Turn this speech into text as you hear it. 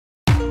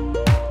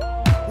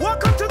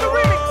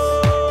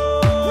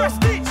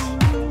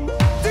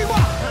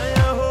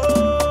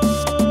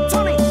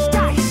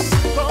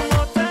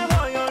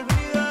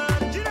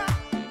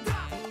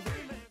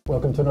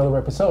to another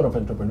episode of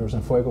Entrepreneurs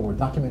in Fuego. We're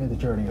documenting the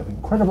journey of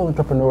incredible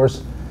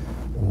entrepreneurs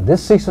in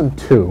this season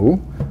 2,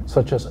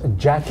 such as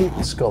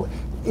Jaci Scully.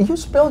 You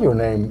spell your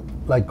name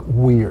like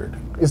weird.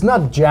 It's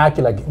not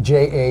Jaci like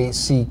Jackie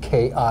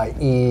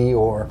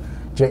or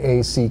Jacky.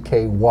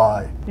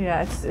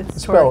 Yeah,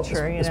 it's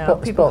torture, you know.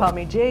 People call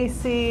me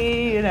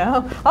JC, you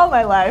know. All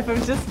my life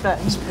I've just been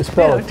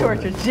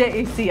torture.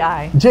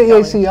 Jaci.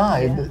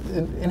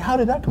 Jaci. And how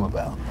did that come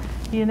about?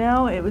 You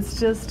know, it was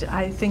just,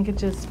 I think it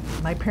just,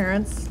 my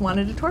parents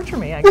wanted to torture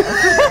me, I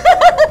guess.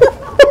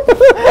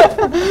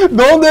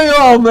 Don't they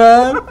all,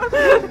 man?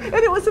 And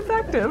it was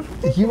effective.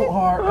 You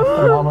are a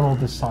phenomenal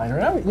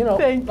designer. I'm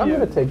Thank you. I'm going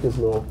to take this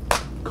little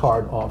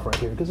card off right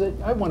here because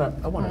I want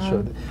to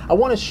show. I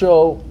want to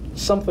show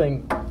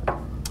something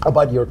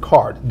about your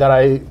card that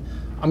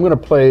I'm going to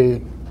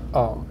play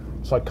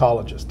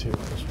psychologist here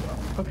as well.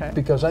 Okay.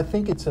 Because I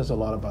think it says a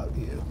lot about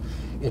you.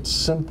 It's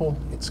simple.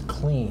 It's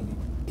clean.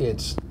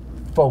 It's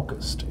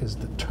focused. It's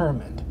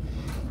determined,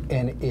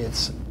 and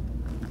it's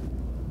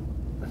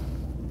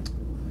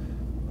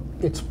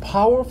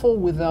powerful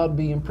without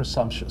being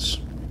presumptuous.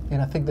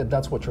 And I think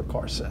that's what your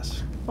card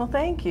says. Well,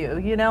 thank you.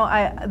 You know,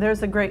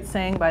 there's a great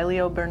saying by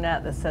Leo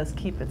Burnett that says,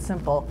 keep it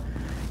simple,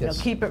 you know,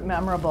 keep it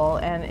memorable.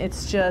 And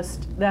it's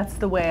just, that's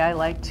the way I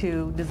like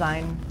to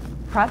design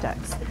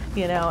projects.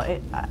 You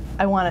know,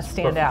 I want to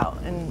stand out.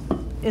 And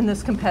in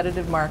this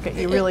competitive market,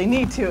 you really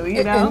need to,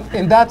 you know?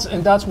 And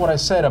that's what I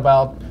said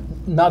about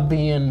not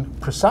being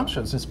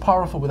presumptuous. It's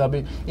powerful without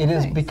being, it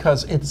is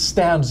because it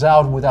stands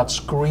out without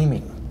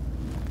screaming.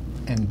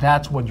 And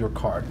that's what your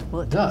card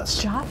does.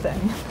 It's job then.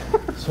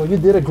 So you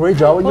did a great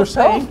job with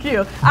yourself. Thank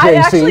you.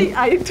 Jaci.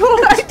 I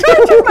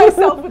tortured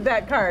myself with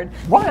that card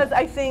because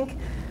I think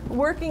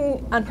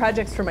working on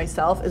projects for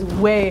myself is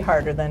way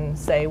harder than,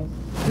 say,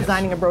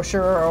 designing a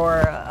brochure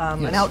or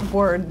an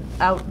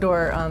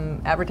outdoor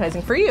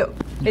advertising for you.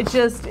 It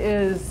just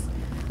is.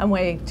 I'm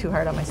way too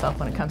hard on myself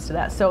when it comes to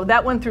that. So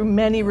that went through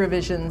many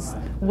revisions,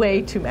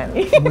 way too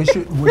many. we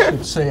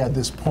should say at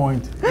this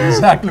point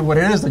exactly what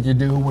it is that you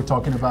do. We're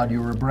talking about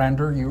you're a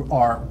brander. You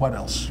are what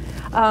else?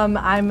 I'm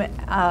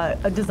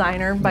a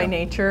designer by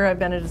nature. I've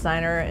been a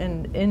designer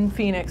in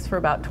Phoenix for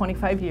about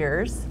 25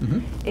 years.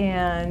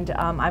 And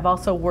I've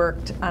also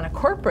worked on a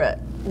corporate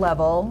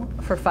level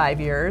for 5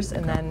 years,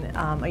 and then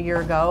a year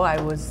ago I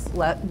was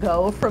let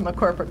go from a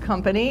corporate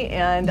company,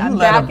 and I'm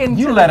back into.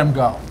 You let him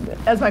go.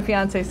 As my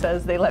fiance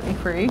says, they let me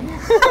free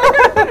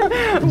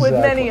with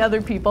many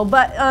other people.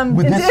 But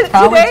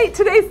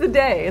today's the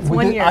day. It's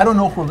 1 year. I don't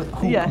know who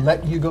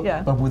let you go,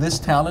 but with this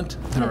talent,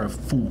 they're a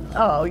fool.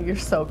 Oh, you're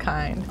so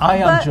kind.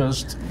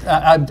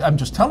 I'm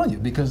just telling you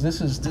because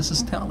this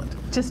is talent.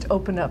 Just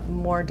opened up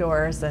more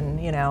doors, and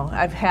you know,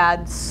 I've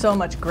had so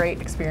much great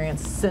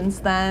experience since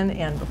then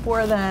and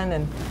before then,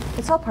 and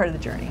it's all part of the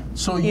journey.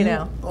 So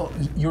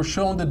you're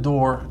shown the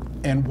door,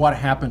 and what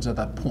happens at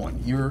that point?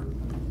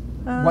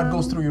 What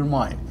goes through your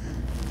mind?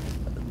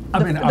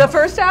 The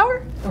first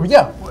hour?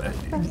 Yeah,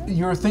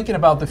 you're thinking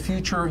about the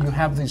future. You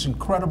have this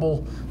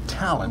incredible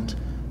talent,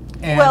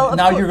 and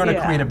now you're going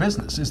to create a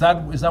business. Is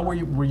that where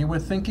you were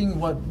thinking?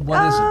 What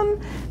is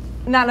it?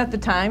 Not at the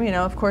time, you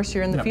know, of course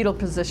you're in the fetal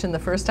position the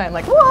first time,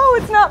 like, whoa,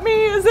 it's not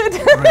me, is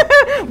it?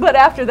 Right. But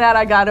after that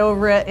I got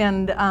over it,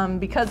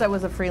 and because I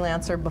was a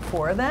freelancer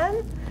before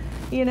then,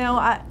 you know,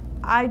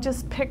 I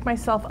just picked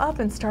myself up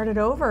and started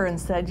over and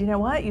said, you know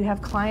what, you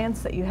have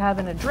clients that you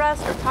haven't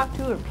addressed or talked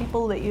to, or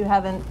people that you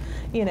haven't,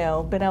 you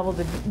know, been able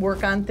to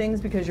work on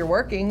things because you're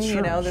working,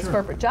 this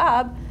corporate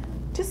job.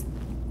 Just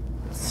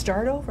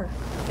start over.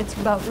 It's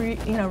about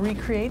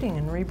recreating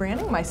and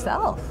rebranding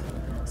myself.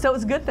 So it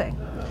was a good thing.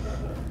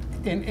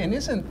 And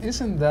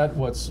isn't that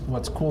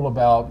what's cool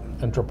about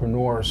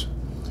entrepreneurs,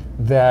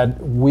 that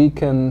we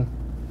can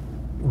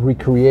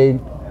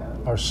recreate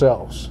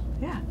ourselves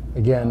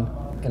again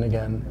and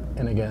again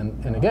and again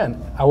and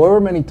again, however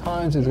many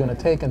times it's going to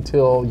take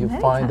until you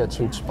find that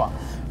sweet spot,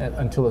 and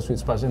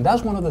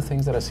that's one of the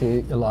things that I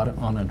see a lot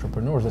on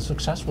entrepreneurs, the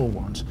successful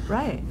ones.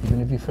 Right. Even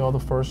if you fail the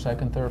first,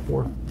 second, third,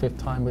 fourth, fifth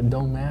time, it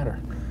don't matter.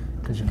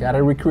 Because you got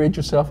to recreate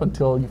yourself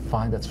until you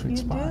find that sweet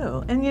spot. You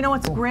do. And you know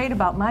what's great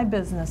about my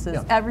business is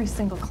every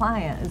single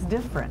client is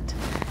different.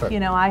 Right.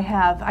 You know, I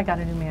got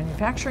a new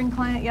manufacturing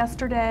client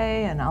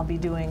yesterday, and I'll be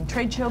doing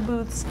trade show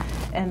booths.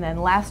 And then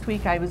last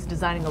week I was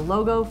designing a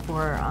logo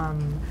for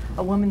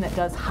a woman that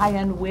does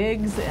high-end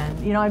wigs.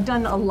 And you know, I've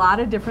done a lot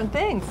of different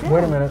things. Yeah.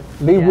 Wait a minute.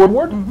 Lee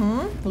Woodward?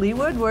 Mm-hmm. Lee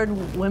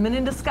Woodward, Women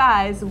in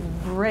Disguise,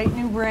 great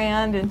new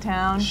brand in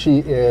town. She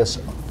is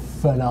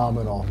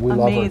phenomenal. We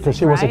love her because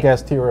she was a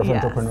guest here of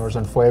Entrepreneurs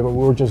in Fuego.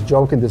 We were just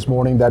joking this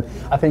morning that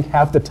I think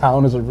half the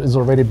town has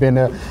already been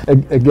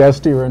a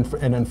guest here in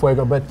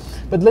Fuego. But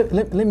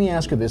let me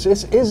ask you this: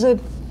 is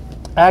it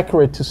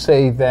accurate to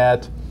say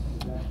that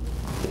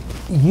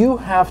you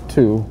have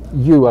to,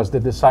 you as the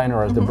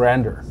designer, as the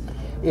brander,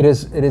 it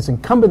is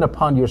incumbent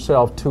upon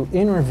yourself to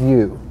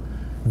interview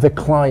the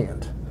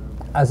client,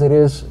 as it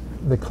is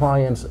the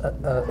client's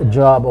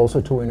job also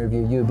to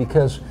interview you,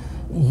 because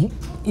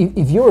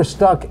if you're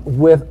stuck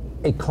with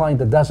a client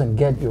that doesn't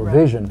get your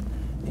vision,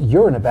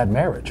 you're in a bad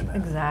marriage, man.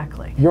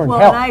 Exactly. You're in hell.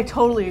 Well, and I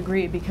totally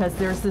agree, because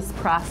there's this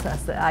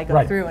process that I go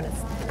Right. through, and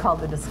it's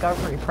called the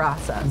discovery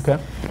process.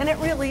 Okay. And it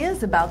really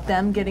is about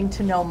them getting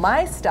to know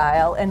my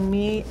style and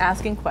me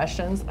asking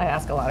questions. I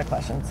ask a lot of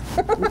questions.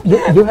 You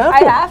have to.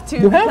 I have to,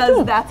 You have because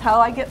to. that's how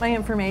I get my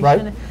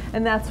information, Right.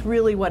 and that's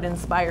really what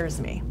inspires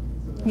me.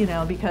 You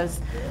know, because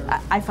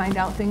I find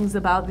out things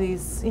about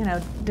these, you know,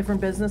 different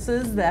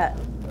businesses that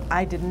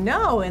I didn't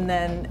know, and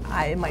then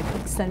it might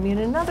send me in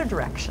another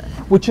direction.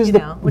 Which is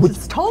which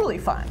is totally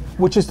fun.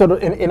 Which is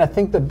and I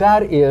think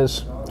that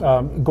is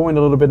going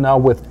a little bit now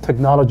with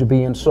technology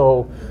being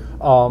so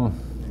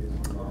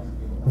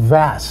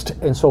vast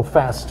and so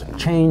fast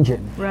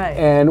changing. Right.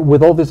 And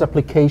with all these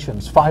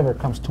applications, Fiverr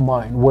comes to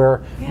mind,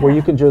 where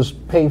you can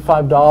just pay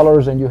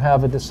 $5 and you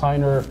have a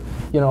designer,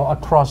 you know,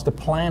 across the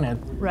planet,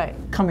 Right.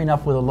 coming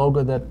up with a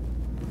logo that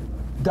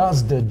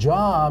does the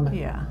job.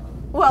 Yeah.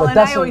 Well, But and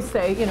I doesn't- always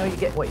say, you know, you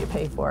get what you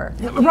pay for.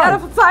 You right. got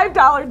a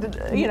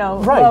 $5, you know,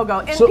 Right. logo,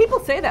 and So- people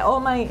say that. Oh,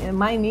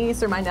 my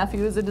niece or my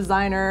nephew is a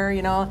designer.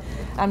 You know,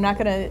 I'm not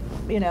gonna,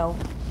 you know,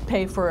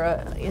 pay for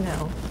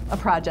a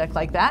project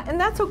like that, and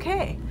that's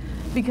okay,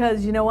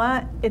 because you know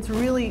what? It's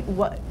really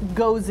what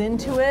goes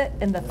into it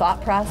and the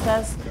thought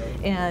process,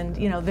 and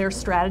you know, their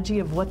strategy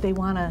of what they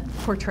want to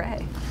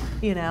portray.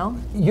 You know.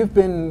 You've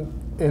been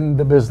in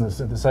the business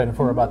of designing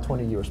for about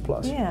 20 years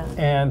plus. Yeah.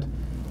 And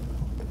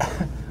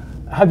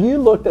have you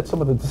looked at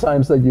some of the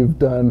designs that you've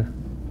done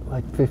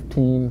like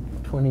 15,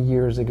 20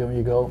 years ago, and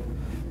you go,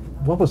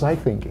 what was I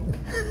thinking?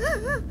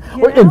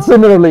 And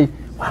similarly,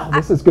 wow,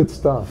 this is good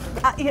stuff.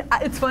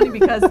 It's funny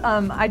because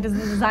I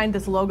designed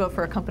this logo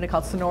for a company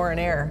called Sonora and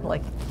Air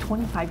like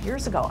 25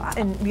 years ago.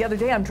 And the other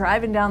day I'm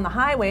driving down the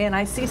highway and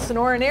I see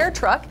Sonora and Air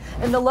truck,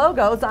 and the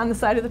logo's on the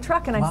side of the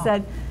truck, and I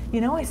said, you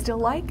know, I still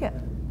like it.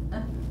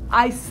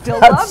 I still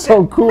loved it. That's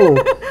so cool.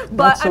 But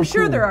That's so I'm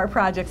sure cool. there are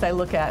projects I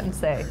look at and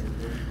say,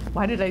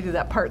 why did I do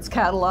that parts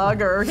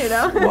catalog, or, you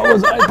know? What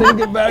was I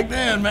thinking back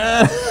then,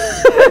 man?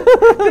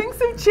 Things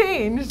have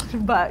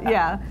changed, but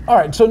yeah. All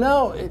right, so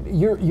now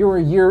you're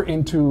a year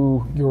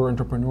into your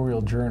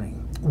entrepreneurial journey.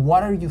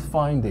 What are you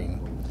finding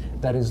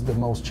that is the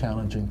most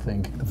challenging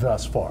thing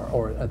thus far,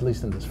 or at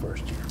least in this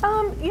first year?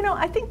 You know,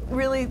 I think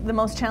really the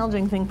most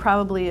challenging thing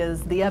probably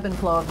is the ebb and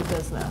flow of the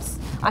business.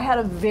 I had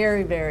a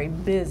very, very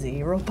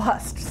busy,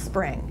 robust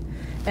spring,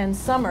 and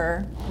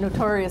summer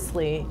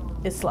notoriously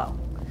is slow.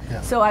 Yeah.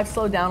 So I've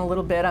slowed down a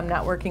little bit. I'm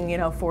not working, you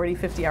know, 40,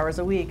 50 hours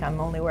a week. I'm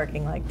only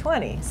working like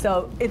 20.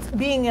 So it's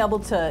being able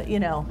to, you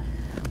know,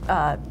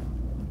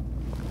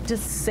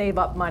 just save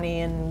up money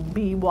and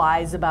be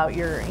wise about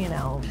your, you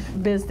know,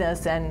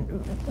 business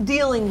and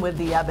dealing with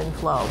the ebb and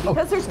flow,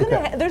 because there's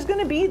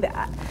gonna be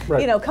that.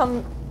 Right. You know,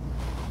 come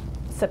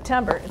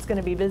September, it's going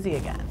to be busy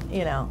again,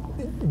 you know,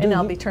 and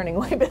I'll be turning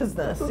away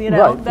business, you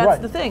know. Right, that's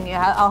right. the thing.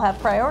 Yeah, I'll have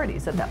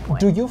priorities at that point.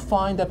 Do you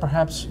find that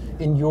perhaps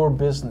in your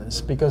business,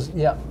 because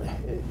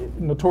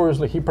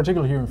notoriously,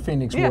 particularly here in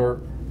Phoenix, where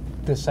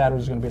this Saturday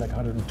is going to be like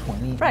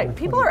 120. Right,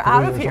 people are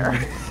out of here.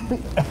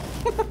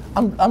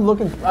 I'm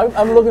looking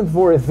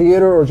for a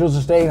theater or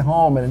just staying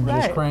home and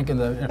just cranking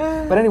the.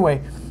 But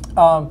anyway,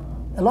 a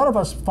lot of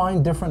us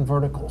find different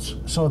verticals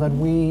so that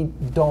we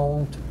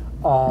don't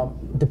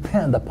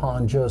depend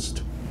upon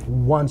just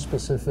one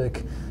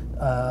specific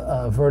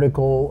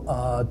vertical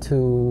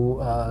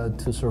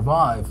to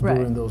survive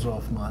during those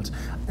off months.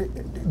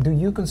 Do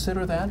you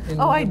consider that?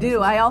 Oh, I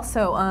do. I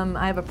also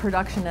I have a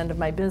production end of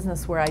my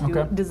business where I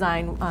do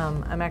design.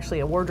 I'm actually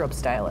a wardrobe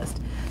stylist,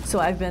 so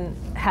I've been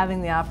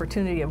having the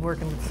opportunity of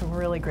working with some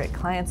really great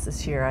clients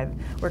this year.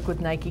 I've worked with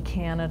Nike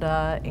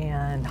Canada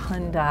and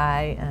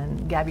Hyundai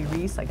and Gabby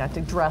Reese. I got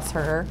to dress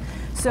her.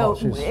 So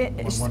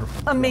she's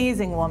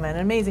amazing woman,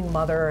 an amazing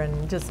mother,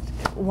 and just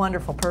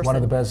wonderful person. One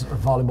of the best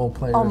volleyball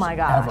players. Oh my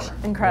gosh, ever.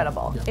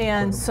 incredible, Yeah,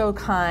 and incredible. so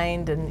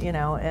kind, and you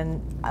know,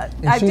 and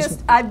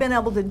I've been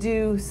able to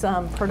do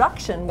some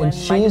production when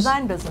my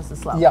design business is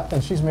slow. Yeah,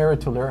 and she's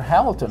married to Larry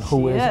Hamilton,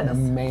 who is an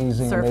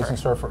surfer. amazing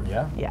surfer.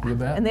 Yeah, Yeah, you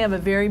bet. and they have a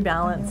very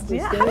balanced.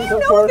 Yeah, how do go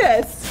you for know it.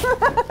 this?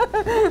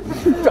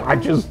 I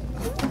just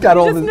got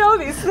all Just know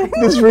these things.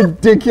 this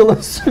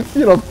ridiculous,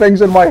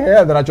 things in my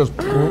head that I just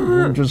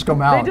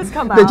come out. They just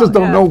come out. They just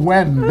don't know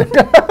when.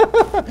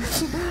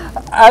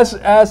 As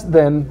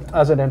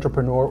an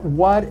entrepreneur,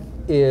 what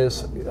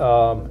is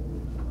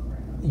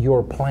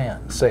your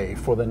plan, say,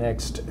 for the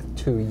next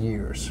 2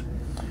 years,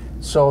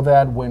 so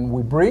that when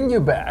we bring you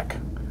back,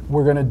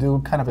 we're going to do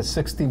kind of a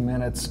 60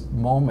 minutes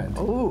moment.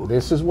 Ooh.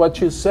 This is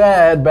what you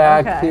said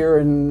back here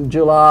in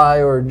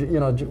July, or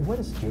what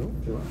is June?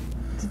 July.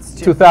 It's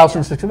June,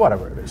 2016,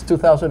 whatever it is,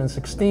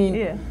 2016.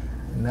 Yeah.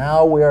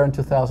 Now we are in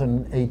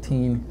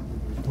 2018.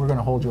 We're going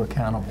to hold you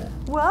accountable.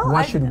 Well,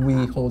 what should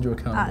we hold you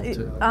accountable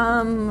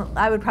to?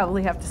 I would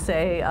probably have to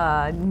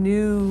say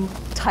new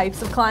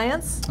types of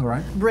clients. All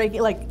right.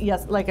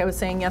 Like I was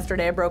saying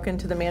yesterday, I broke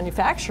into the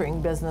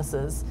manufacturing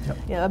businesses. Yep.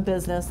 You know, a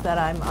business that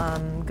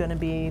I'm going to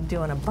be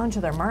doing a bunch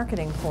of their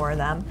marketing for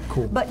them.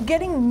 Cool. But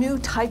getting new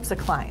types of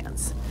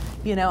clients.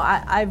 You know,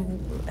 I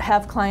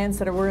have clients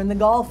that were in the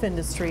golf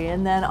industry,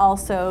 and then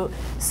also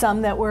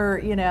some that were,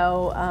 you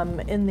know,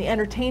 in the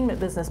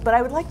entertainment business. But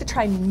I would like to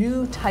try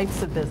new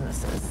types of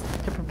businesses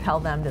to propel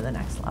them to the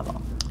next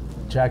level.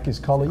 Jaci,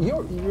 Scully,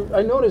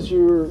 I notice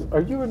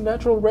are you a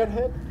natural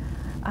redhead?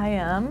 I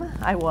am.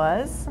 I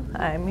was.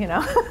 I'm, you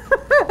know.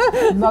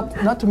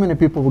 Not too many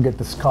people will get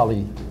the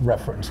Scully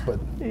reference, but.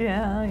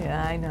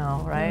 Yeah, I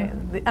know, right?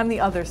 Yeah. I'm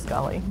the other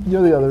Scully.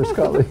 You're the other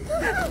Scully.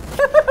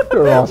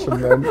 You're awesome,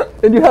 man.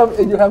 And you have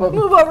a.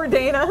 Move over,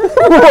 Dana. Move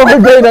over,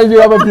 Dana. You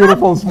have a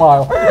beautiful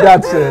smile.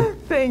 That's it.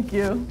 Thank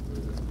you.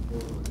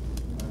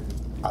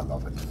 I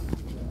love it.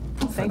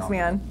 Thanks,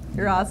 man.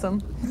 You're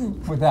awesome.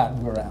 With that,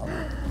 we're out.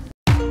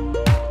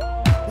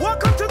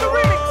 Welcome to the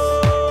remix.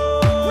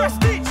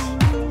 Prestige.